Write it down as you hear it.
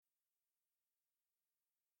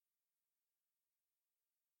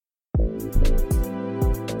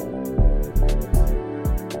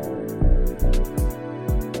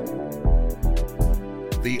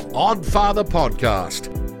Odd Father Podcast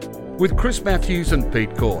with Chris Matthews and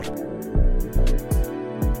Pete Court.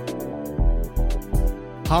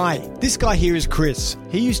 Hi, this guy here is Chris.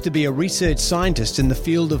 He used to be a research scientist in the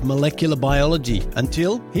field of molecular biology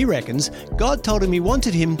until, he reckons, God told him he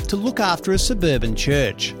wanted him to look after a suburban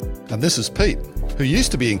church. And this is Pete, who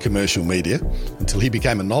used to be in commercial media until he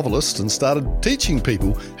became a novelist and started teaching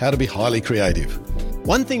people how to be highly creative.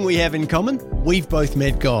 One thing we have in common, we've both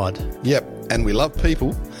met God. Yep, and we love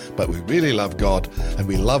people, but we really love God and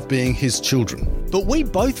we love being His children. But we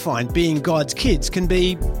both find being God's kids can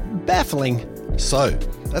be baffling. So,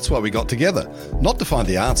 that's why we got together, not to find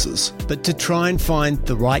the answers, but to try and find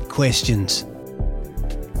the right questions.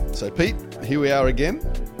 So Pete, here we are again,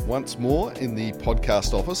 once more in the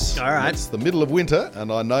podcast office. All right. It's the middle of winter,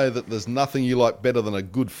 and I know that there's nothing you like better than a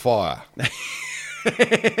good fire.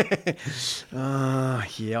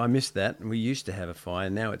 Yeah, I missed that. We used to have a fire.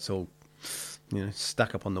 Now it's all,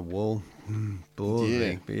 stuck up on the wall.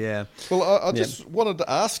 Boring. Yeah. Well, I just wanted to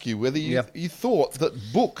ask you whether you thought that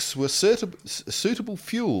books were suitable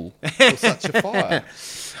fuel for such a fire.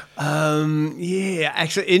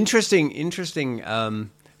 Actually, interesting.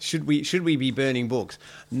 Should we be burning books?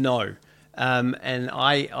 No. And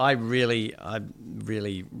I really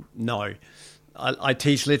no. I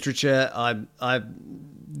teach literature. I've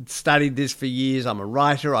studied this for years. I'm a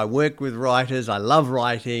writer. I work with writers. I love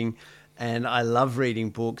writing, and I love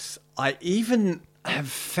reading books. I even have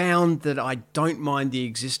found that I don't mind the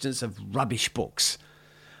existence of rubbish books.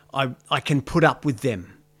 I can put up with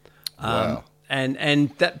them. Wow. And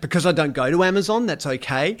that because I don't go to Amazon, that's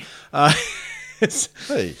okay.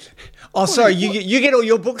 Hey. Oh, sorry. You get all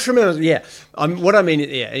your books from Amazon. Yeah.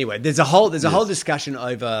 Anyway, there's a whole discussion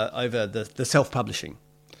over the self-publishing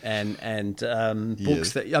and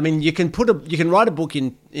books that you can write a book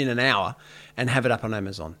in an hour and have it up on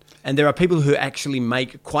Amazon. And there are people who actually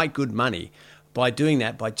make quite good money by doing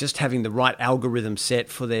that, by just having the right algorithm set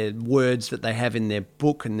for their words that they have in their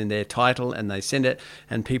book and in their title, and they send it,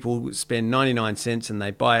 and people spend 99 cents and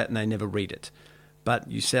they buy it and they never read it.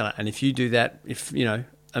 But you sell it. And if you do that, if 1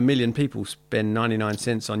 million people spend 99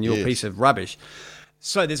 cents on your piece of rubbish.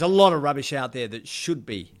 So there's a lot of rubbish out there that should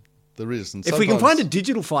be. There is. And if we can find a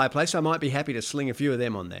digital fireplace, I might be happy to sling a few of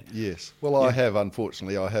them on there. Yes. Well, I have,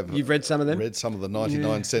 unfortunately. You've read some of them? Read some of the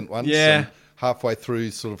 99 cent ones. Yeah. And halfway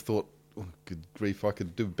through sort of thought, oh, good grief, I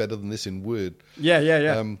could do better than this in Word.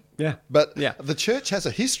 Yeah. But the church has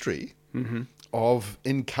a history of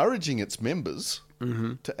encouraging its members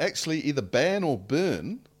to actually either ban or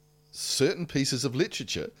burn certain pieces of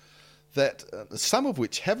literature that some of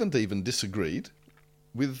which haven't even disagreed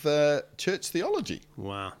with church theology.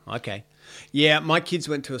 Wow. Okay. Yeah, my kids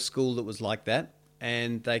went to a school that was like that,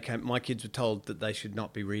 and my kids were told that they should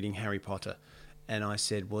not be reading Harry Potter. And I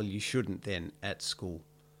said, well, you shouldn't then at school.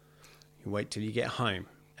 You wait till you get home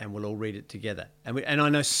and we'll all read it together. And I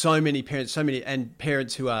know so many parents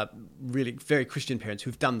who are really very Christian parents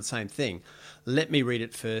who've done the same thing. Let me read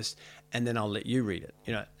it first and then I'll let you read it.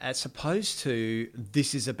 As opposed to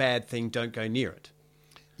this is a bad thing, don't go near it.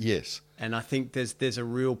 Yes. And I think there's a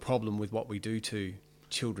real problem with what we do to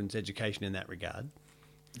children's education in that regard.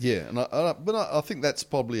 Yeah, but I think that's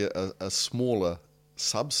probably a smaller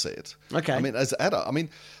subset. Okay. I mean, as adult,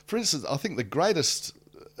 for instance, I think the greatest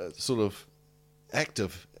sort of act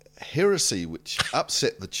of heresy which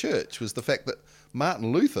upset the church was the fact that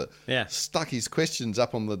Martin Luther stuck his questions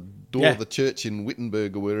up on the door of the church in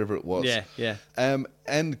Wittenberg or wherever it was.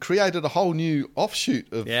 And created a whole new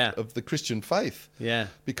offshoot of the Christian faith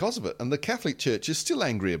because of it. And the Catholic Church is still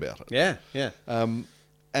angry about it. And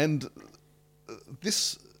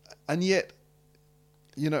yet,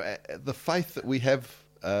 the faith that we have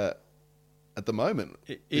at the moment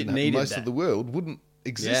in most of the world wouldn't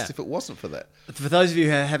exist if it wasn't for that. For those of you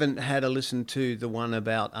who haven't had a listen to the one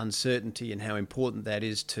about uncertainty and how important that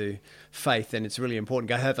is to faith, then it's really important.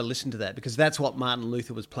 Go have a listen to that, because that's what Martin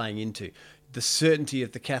Luther was playing into. The certainty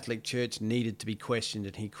of the Catholic Church needed to be questioned,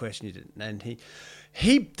 and he questioned it. And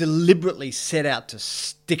he deliberately set out to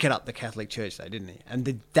stick it up the Catholic Church, though, didn't he?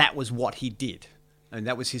 And that was what he did. And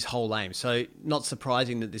that was his whole aim. So not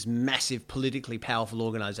surprising that this massive, politically powerful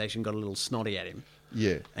organisation got a little snotty at him.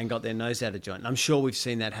 Yeah. And got their nose out of joint. And I'm sure we've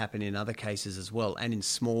seen that happen in other cases as well, and in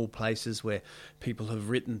small places where people have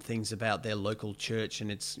written things about their local church and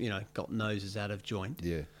it's, got noses out of joint.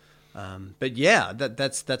 Yeah. But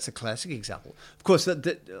that's a classic example. Of course,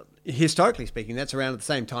 historically speaking, that's around at the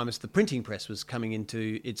same time as the printing press was coming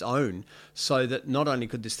into its own, so that not only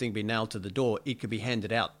could this thing be nailed to the door, it could be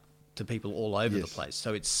handed out to people all over the place.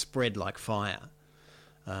 So it's spread like fire.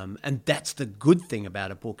 And that's the good thing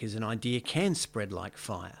about a book, is an idea can spread like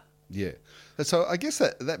fire. Yeah. And so I guess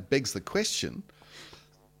that begs the question,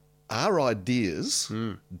 are ideas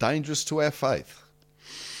dangerous to our faith?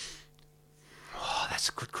 Oh, that's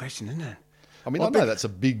a good question, isn't it? I mean, I know that's a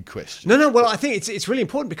big question. No. Well, I think it's really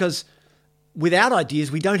important because without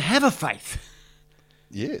ideas, we don't have a faith.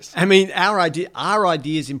 Yes. I mean, our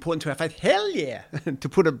idea is important to our faith. Hell yeah. To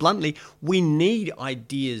put it bluntly, we need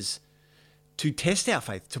ideas to test our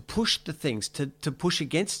faith, to push the things, to push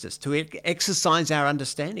against us, to exercise our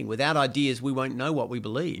understanding. Without ideas, we won't know what we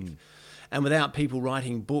believe. And without people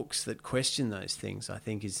writing books that question those things, I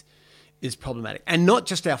think is problematic. And not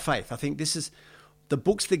just our faith. I think this is the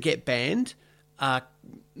books that get banned are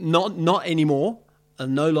not anymore, are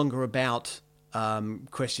no longer about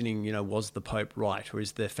questioning, was the Pope right, or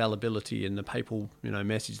is there fallibility in the papal,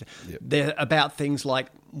 message? Yep. They're about things like,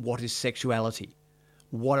 what is sexuality?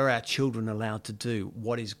 What are our children allowed to do?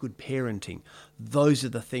 What is good parenting? Those are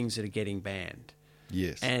the things that are getting banned.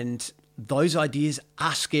 Yes. And those ideas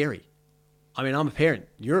are scary. I mean, I'm a parent.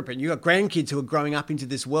 You're a parent. You've got grandkids who are growing up into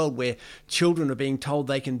this world where children are being told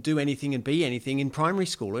they can do anything and be anything in primary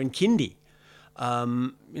school or in kindy.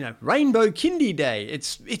 Rainbow Kindy Day.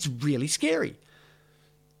 It's really scary.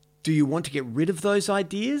 Do you want to get rid of those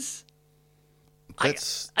ideas?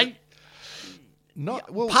 That's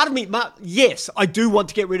not well. Part of me, yes, I do want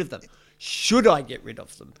to get rid of them. Should I get rid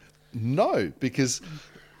of them? No, because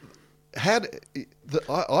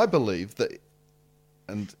I believe that,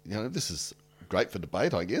 and this is great for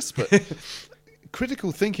debate, I guess, but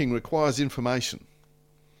critical thinking requires information.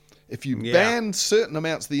 If you ban certain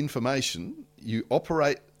amounts of the information, you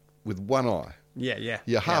operate with one eye. Yeah.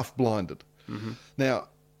 You're half blinded. Mm-hmm. Now,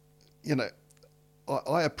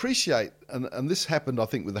 I appreciate, and this happened, I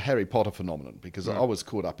think, with the Harry Potter phenomenon, because I was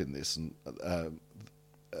caught up in this, and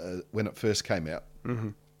when it first came out,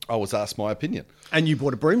 I was asked my opinion. And you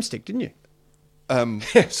bought a broomstick, didn't you?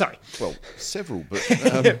 Sorry. Well, several, but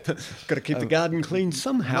got to keep the garden clean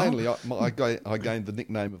somehow. Mainly, I gained the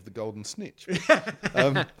nickname of the Golden Snitch.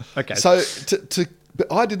 Okay. So,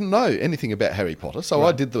 but I didn't know anything about Harry Potter, so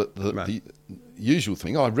I did the usual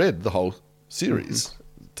thing. I read the whole series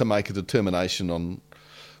to make a determination on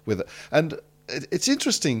whether. And it's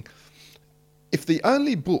interesting, if the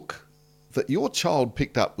only book that your child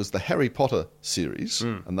picked up was the Harry Potter series,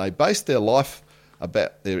 and they based their life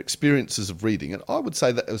about their experiences of reading it, I would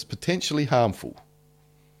say that it was potentially harmful.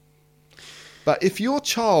 But if your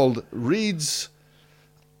child reads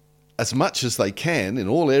as much as they can in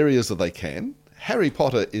all areas that they can, Harry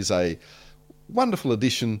Potter is a wonderful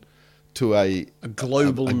addition to a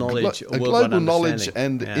global knowledge, a global knowledge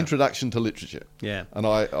and introduction to literature. Yeah, and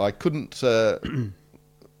I couldn't say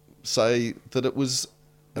that it was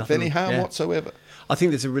of any harm whatsoever. I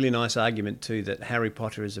think there's a really nice argument too that Harry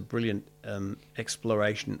Potter is a brilliant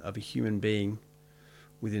exploration of a human being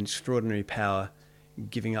with extraordinary power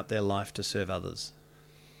giving up their life to serve others.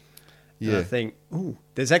 Yeah. And I think,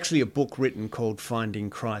 there's actually a book written called Finding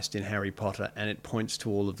Christ in Harry Potter, and it points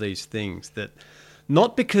to all of these things, that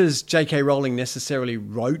not because J.K. Rowling necessarily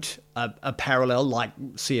wrote a parallel like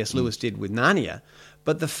C.S. Lewis did with Narnia,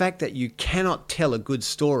 but the fact that you cannot tell a good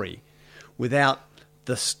story without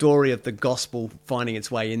the story of the gospel finding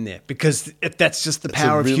its way in there, because that's just the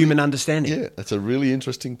power of human understanding. Yeah, that's a really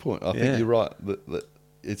interesting point. I think you're right. That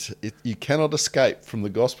you cannot escape from the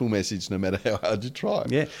gospel message no matter how hard you try.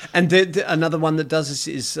 Yeah, and another one that does this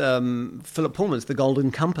is Philip Pullman's The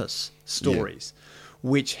Golden Compass stories,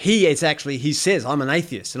 which he says, I'm an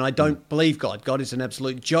atheist and I don't believe God. God is an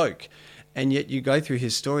absolute joke. And yet you go through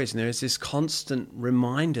his stories and there is this constant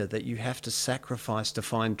reminder that you have to sacrifice to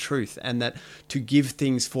find truth, and that to give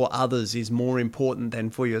things for others is more important than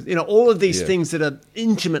for you. All of these things that are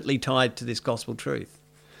intimately tied to this gospel truth.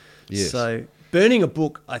 Yes. So burning a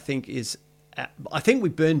book, I think we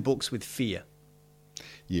burn books with fear.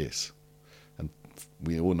 Yes. And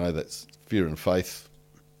we all know that fear and faith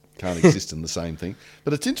can't exist in the same thing.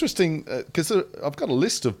 But it's interesting because I've got a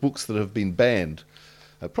list of books that have been banned.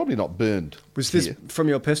 Probably not burned. Was this from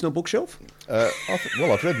your personal bookshelf?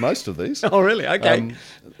 I've read most of these. Oh, really? Okay.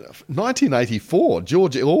 1984,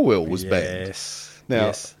 George Orwell was banned. Yes.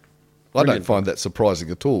 Now, I don't find that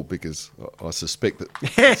surprising at all, because I suspect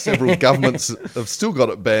that several governments have still got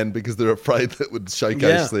it banned because they're afraid that would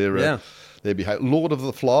showcase their behaviour. Lord of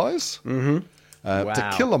the Flies. Mm-hmm. Wow.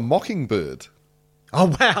 To Kill a Mockingbird.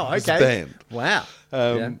 Oh, wow. Okay. Was banned. Wow.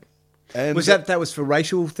 And was that was for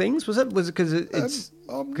racial things? Was it because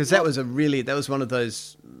because that was one of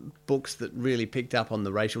those books that really picked up on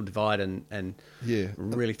the racial divide and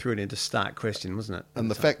really threw it into stark question, wasn't it?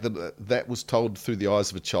 And the fact that that was told through the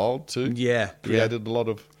eyes of a child too, created a lot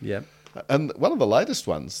of And one of the latest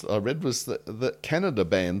ones I read was that Canada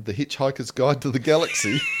banned The Hitchhiker's Guide to the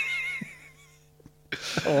Galaxy.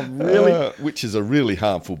 Oh, really? Which is a really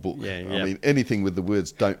harmful book. Yeah. I mean, anything with the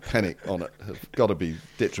words "don't panic" on it have got to be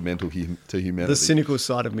detrimental to humanity. The cynical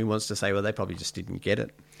side of me wants to say, well, they probably just didn't get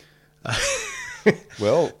it.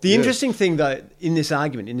 Well, the interesting thing, though, in this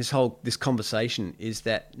argument, in this conversation, is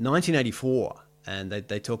that 1984, and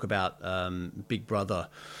they talk about Big Brother.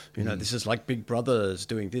 This is like Big Brother's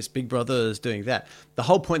doing this, Big Brother's doing that. The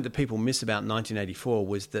whole point that people miss about 1984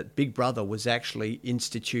 was that Big Brother was actually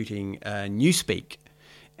instituting Newspeak.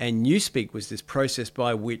 And Newspeak was this process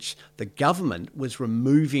by which the government was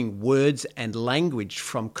removing words and language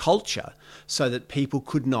from culture so that people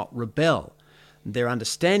could not rebel. Their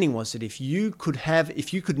understanding was that if you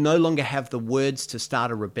could no longer have the words to start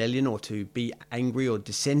a rebellion or to be angry or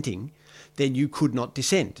dissenting, then you could not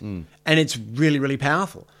dissent. And it's really, really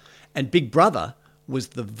powerful. And Big Brother was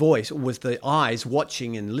the voice, was the eyes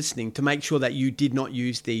watching and listening to make sure that you did not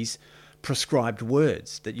use these prescribed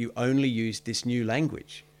words, that you only used this new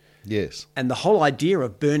language. Yes. And the whole idea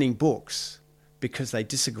of burning books because they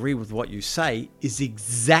disagree with what you say is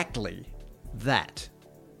exactly that.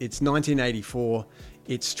 It's 1984.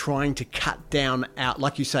 It's trying to cut down out,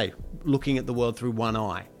 like you say, looking at the world through one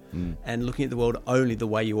eye and looking at the world only the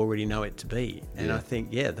way you already know it to be. And I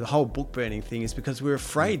think, the whole book burning thing is because we're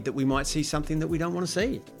afraid that we might see something that we don't want to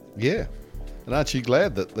see. Yeah. And aren't you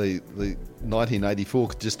glad that the 1984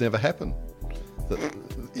 could just never happen?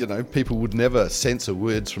 That, people would never censor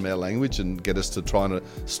words from our language and get us to try to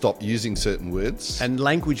stop using certain words. And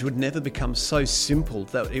language would never become so simple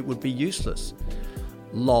that it would be useless.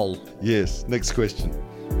 Lol. Yes. Next question.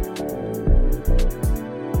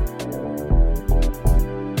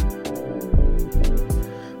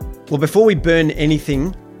 Well, before we burn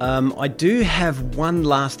anything, I do have one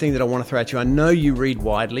last thing that I want to throw at you. I know you read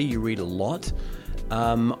widely, you read a lot.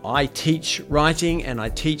 I teach writing and I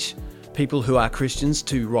teach people who are Christians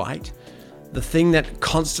to write. The thing that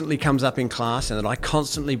constantly comes up in class and that I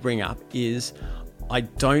constantly bring up is I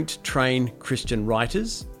don't train Christian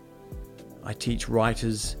writers. I teach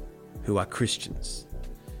writers who are Christians.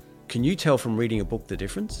 Can you tell from reading a book the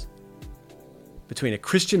difference between a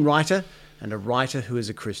Christian writer and a writer who is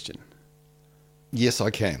a Christian? Yes, I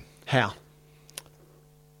can. How?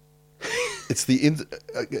 It's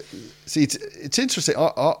it's interesting.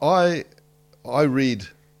 I read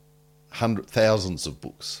thousands of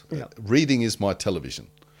books. Yep. Reading is my television.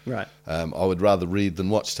 Right. I would rather read than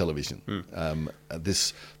watch television.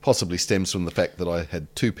 This possibly stems from the fact that I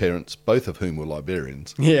had two parents, both of whom were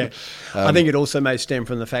librarians. Yeah. I think it also may stem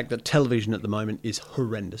from the fact that television at the moment is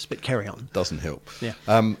horrendous, but carry on. Doesn't help. Yeah.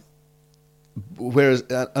 Whereas,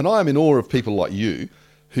 and I am in awe of people like you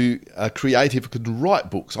who are creative, who can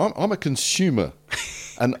write books. I'm a consumer.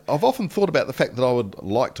 And I've often thought about the fact that I would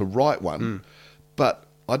like to write one, but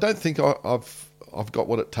I don't think I've got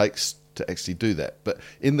what it takes to actually do that. But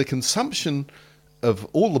in the consumption of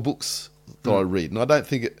all the books that I read, and I don't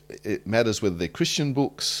think it matters whether they're Christian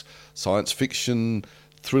books, science fiction,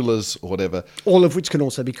 thrillers, or whatever. All of which can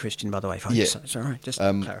also be Christian, by the way. Yeah. It's all right. Just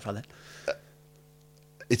clarify that.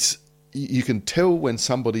 You can tell when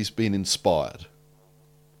somebody's been inspired.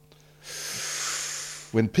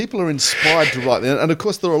 When people are inspired to write, and of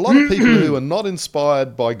course there are a lot of people who are not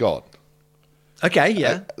inspired by God. Okay,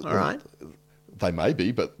 yeah, all right. They may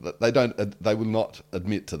be, but they don't. They will not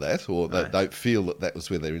admit to that, or they don't feel that was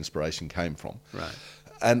where their inspiration came from.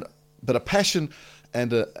 Right. But a passion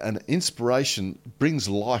and an inspiration brings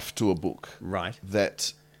life to a book. Right.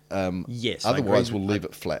 That yes, otherwise will leave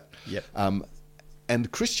it flat. Yep.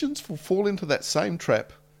 And Christians will fall into that same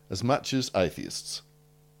trap as much as atheists.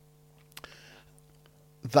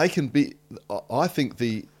 They can be. I think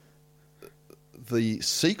the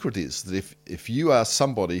secret is that if you are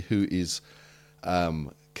somebody who is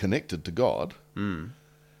connected to God and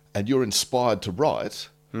you're inspired to write,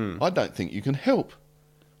 I don't think you can help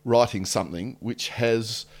writing something which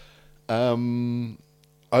has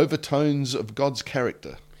overtones of God's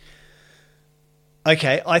character.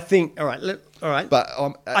 Okay, I think all right. But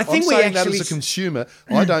I think I'm saying that as a consumer,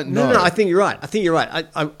 I don't know. No, I think you're right.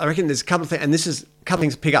 I reckon there's a couple of things, and this is a couple of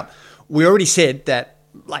things to pick up. We already said that,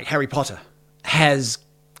 like Harry Potter has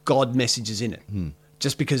God messages in it.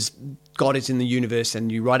 Just because God is in the universe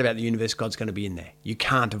and you write about the universe, God's going to be in there. You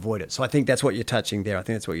can't avoid it. So I think that's what you're touching there. I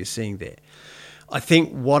think that's what you're seeing there. I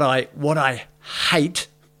think what I hate,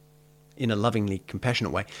 in a lovingly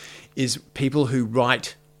compassionate way, is people who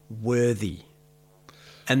write worthy.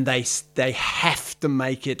 And they have to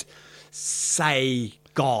make it say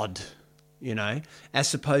God,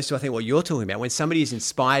 as opposed to, I think, what you're talking about. When somebody is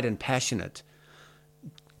inspired and passionate,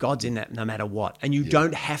 God's in that no matter what. And you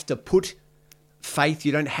don't have to put faith,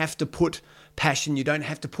 you don't have to put passion, you don't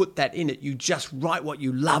have to put that in it. You just write what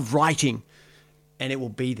you love writing and it will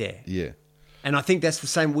be there. Yeah. And I think that's the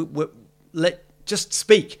same. Just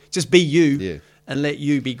speak, just be you and let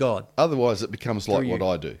you be God. Otherwise it becomes like what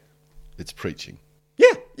I do. It's preaching.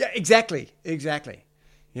 Yeah, exactly.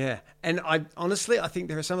 Yeah. And I think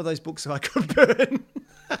there are some of those books that I could burn.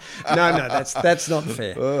 No, that's not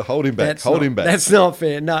fair. Hold him back. That's not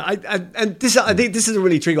fair. No, I think this is a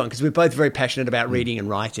really tricky one because we're both very passionate about reading and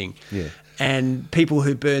writing. Yeah. And people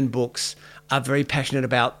who burn books are very passionate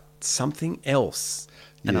about something else,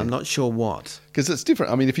 and I'm not sure what. Because it's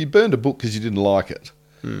different. I mean, if you burned a book because you didn't like it,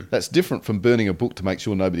 that's different from burning a book to make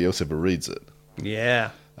sure nobody else ever reads it.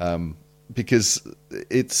 Yeah. Because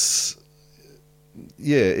it's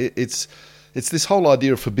this whole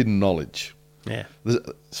idea of forbidden knowledge. Yeah.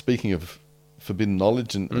 Speaking of forbidden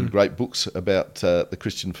knowledge and great books about the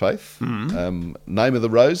Christian faith, Name of the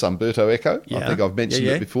Rose, Umberto Eco. I think I've mentioned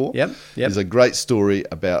it before. Yep. There's a great story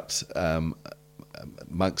about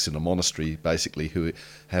monks in a monastery, basically, who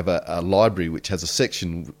have a library which has a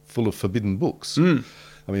section full of forbidden books.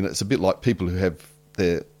 I mean, it's a bit like people who have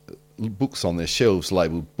their books on their shelves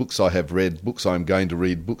labelled books I have read, books I'm going to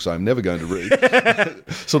read, books I'm never going to read.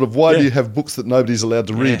 Sort of, why do you have books that nobody's allowed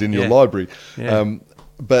to read in your library? Yeah.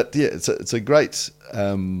 But yeah, it's a great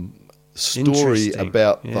story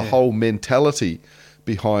about the whole mentality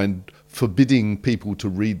behind forbidding people to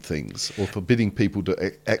read things or forbidding people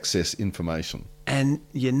to access information. And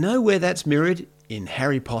you know where that's mirrored? In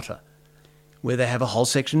Harry Potter, where they have a whole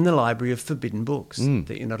section in the library of forbidden books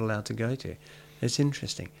that you're not allowed to go to. It's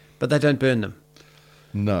interesting. But they don't burn them.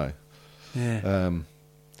 No. Yeah.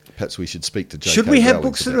 Perhaps we should speak to J.K. Should we have Rowling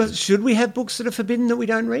books that are? Should we have books that are forbidden that we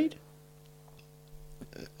don't read?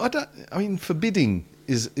 I mean, forbidding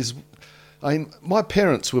is. I mean, my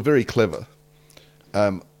parents were very clever.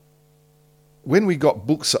 When we got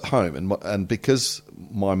books at home, and because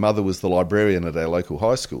my mother was the librarian at our local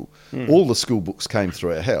high school, all the school books came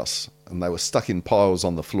through our house, and they were stuck in piles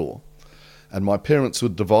on the floor. And my parents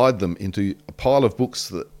would divide them into a pile of books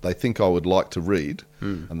that they think I would like to read,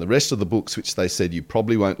 and the rest of the books which they said, you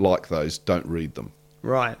probably won't like those, don't read them.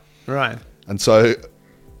 Right. And so,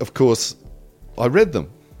 of course, I read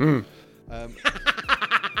them. And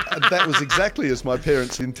that was exactly as my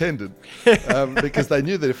parents intended, because they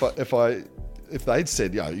knew that if they'd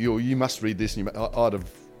said, you must read this, I'd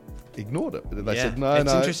have ignored it. But they said, no,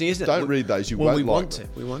 interesting, isn't it? Don't read those, you won't like them.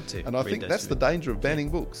 We want to. And I think that's the danger of banning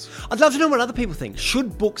books. I'd love to know what other people think.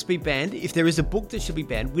 Should books be banned? If there is a book that should be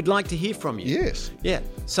banned, we'd like to hear from you. Yes. Yeah.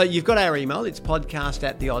 So you've got our email. It's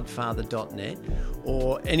podcast@theoddfather.net,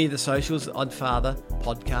 or any of the socials, Oddfather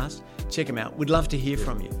Podcast. Check them out. We'd love to hear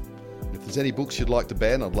from you. If there's any books you'd like to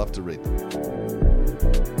ban, I'd love to read them.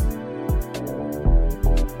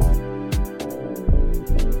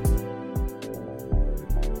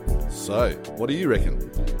 So, what do you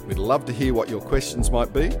reckon? We'd love to hear what your questions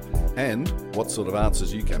might be and what sort of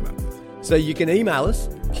answers you came up with. So you can email us,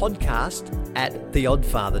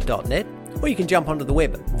 podcast@theoddfather.net, or you can jump onto the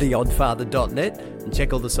web, theoddfather.net, and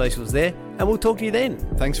check all the socials there, and we'll talk to you then.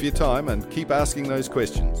 Thanks for your time, and keep asking those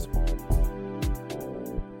questions.